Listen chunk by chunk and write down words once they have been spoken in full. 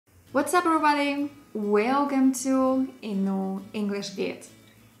What's up, everybody? Welcome to a new English bit.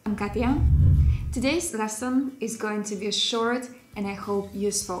 I'm Katya. Today's lesson is going to be short and I hope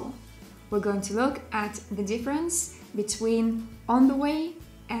useful. We're going to look at the difference between on the way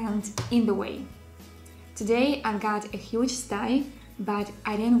and in the way. Today I've got a huge style, but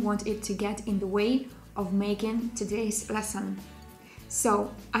I didn't want it to get in the way of making today's lesson.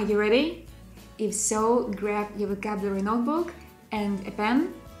 So, are you ready? If so, grab your vocabulary notebook and a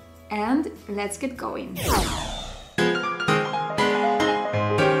pen, and let's get going.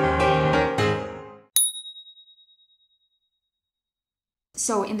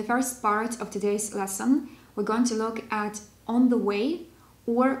 So in the first part of today's lesson, we're going to look at on the way,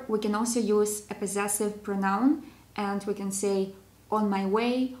 or we can also use a possessive pronoun and we can say on my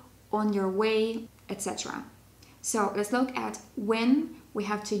way, on your way, etc. So let's look at when we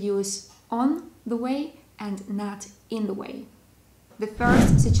have to use on the way and not in the way. The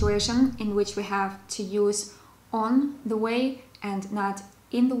first situation in which we have to use on the way and not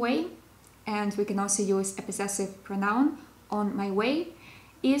in the way, and we can also use a possessive pronoun on my way,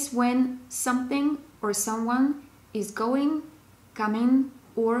 is when something or someone is going, coming,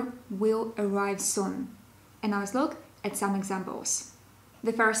 or will arrive soon. And now let's look at some examples.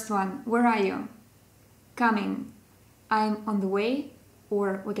 The first one, where are you? Coming. I'm on the way,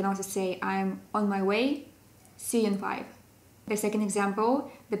 or we can also say I'm on my way. See you in 5. The second example,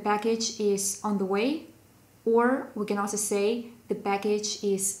 the package is on the way, or we can also say the package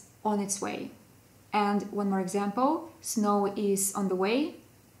is on its way. And one more example, snow is on the way,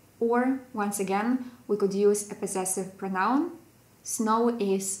 or once again, we could use a possessive pronoun, snow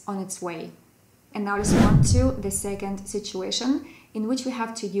is on its way. And now let's move on to the second situation in which we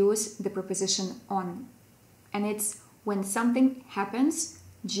have to use the preposition on. And it's when something happens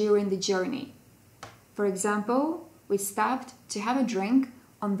during the journey. For example, we stopped to have a drink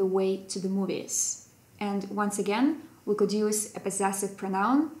on the way to the movies. And once again, we could use a possessive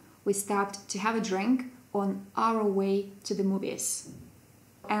pronoun. We stopped to have a drink on our way to the movies.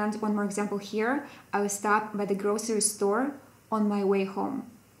 And one more example here, I was stopped by the grocery store on my way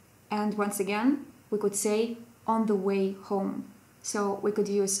home. And once again, we could say on the way home. So we could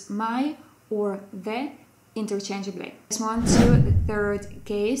use my or the interchangeably. Let's move on to the third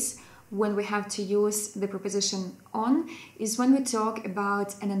case when we have to use the preposition on is when we talk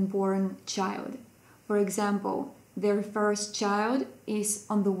about an unborn child. For example, their first child is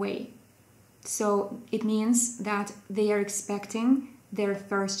on the way. So it means that they are expecting their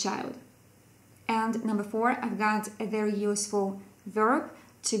first child. And number 4, I've got a very useful verb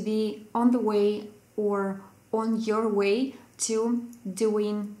to be on the way or on your way to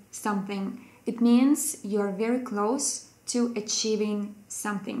doing something. It means you are very close to achieving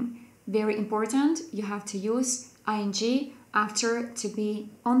something. Very important, you have to use ing after to be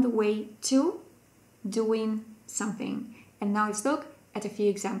on the way to doing something. And now let's look at a few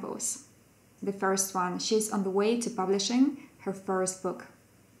examples. The first one, she's on the way to publishing her first book.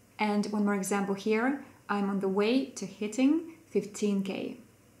 And one more example here, I'm on the way to hitting 15K.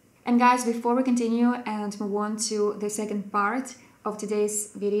 And guys, before we continue and move on to the second part of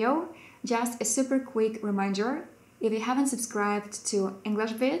today's video, just a super quick reminder, if you haven't subscribed to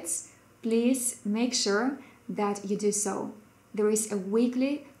English Bits, please make sure that you do so. There is a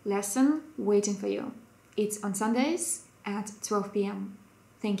weekly lesson waiting for you. It's on Sundays at 12 p.m.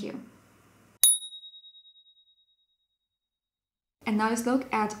 Thank you. And now let's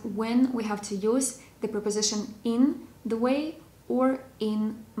look at when we have to use the preposition in the way or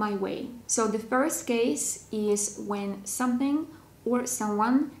in my way. So the first case is when something or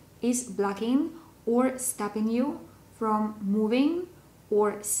someone is blocking or stopping you from moving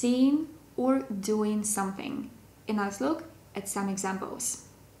or seeing or doing something. And now let's look at some examples.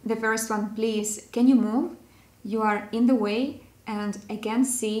 The first one, please, can you move? You are in the way and I can't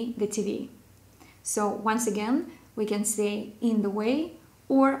see the TV. So once again, we can say in the way,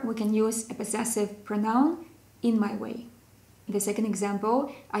 or we can use a possessive pronoun, in my way. The second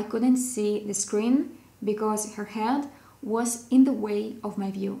example, I couldn't see the screen because her head was in the way of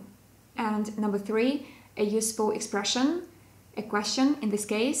my view. And number 3, a useful expression, a question in this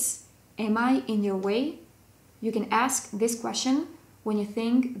case, am I in your way? You can ask this question when you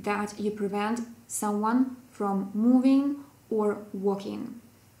think that you prevent someone from moving or walking.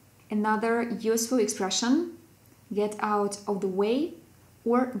 Another useful expression, get out of the way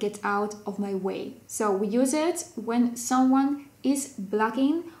or get out of my way. So we use it when someone is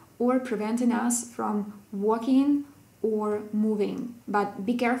blocking or preventing us from walking or moving. But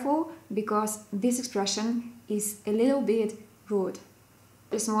be careful because this expression is a little bit rude.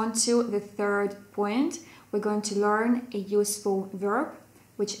 Let's move on to the third point. We're going to learn a useful verb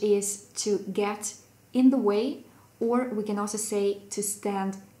which is to get in the way, or we can also say to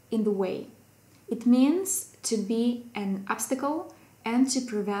stand in the way. It means to be an obstacle and to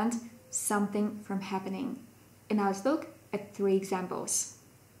prevent something from happening. And now let's look at 3 examples.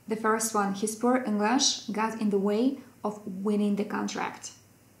 The first one, his poor English got in the way of winning the contract.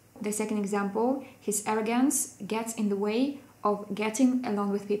 The second example, his arrogance gets in the way of getting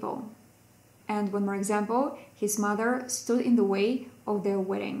along with people. And one more example, his mother stood in the way of their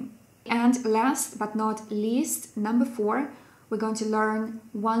wedding. And last but not least, number 4, we're going to learn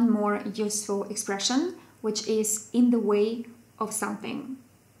one more useful expression, which is in the way of something.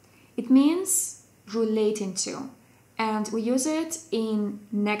 It means relating to, and we use it in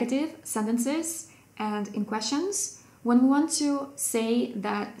negative sentences and in questions when we want to say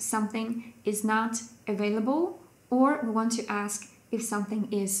that something is not available, or we want to ask if something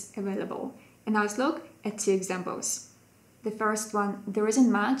is available. And now let's look at 2 examples. The first one, there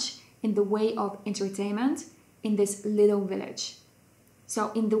isn't much in the way of entertainment in this little village.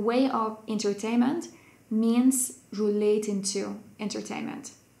 So in the way of entertainment means relating to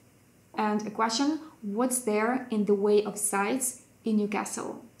entertainment. And a question, what's there in the way of sights in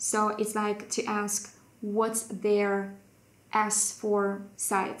Newcastle? So it's like to ask what's there as for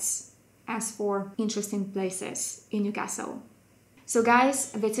sights, as for interesting places in Newcastle. So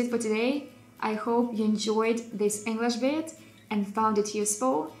guys, that's it for today. I hope you enjoyed this English bit and found it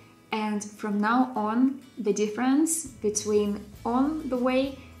useful. And from now on, the difference between on the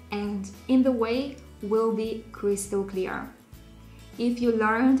way and in the way will be crystal clear. If you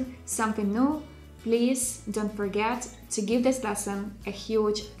learned something new, please don't forget to give this lesson a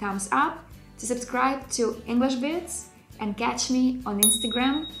huge thumbs up, to subscribe to English Bits, and catch me on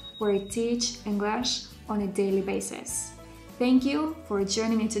Instagram, where I teach English on a daily basis. Thank you for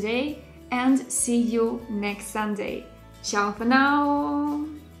joining me today, and see you next Sunday. Ciao for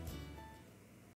now!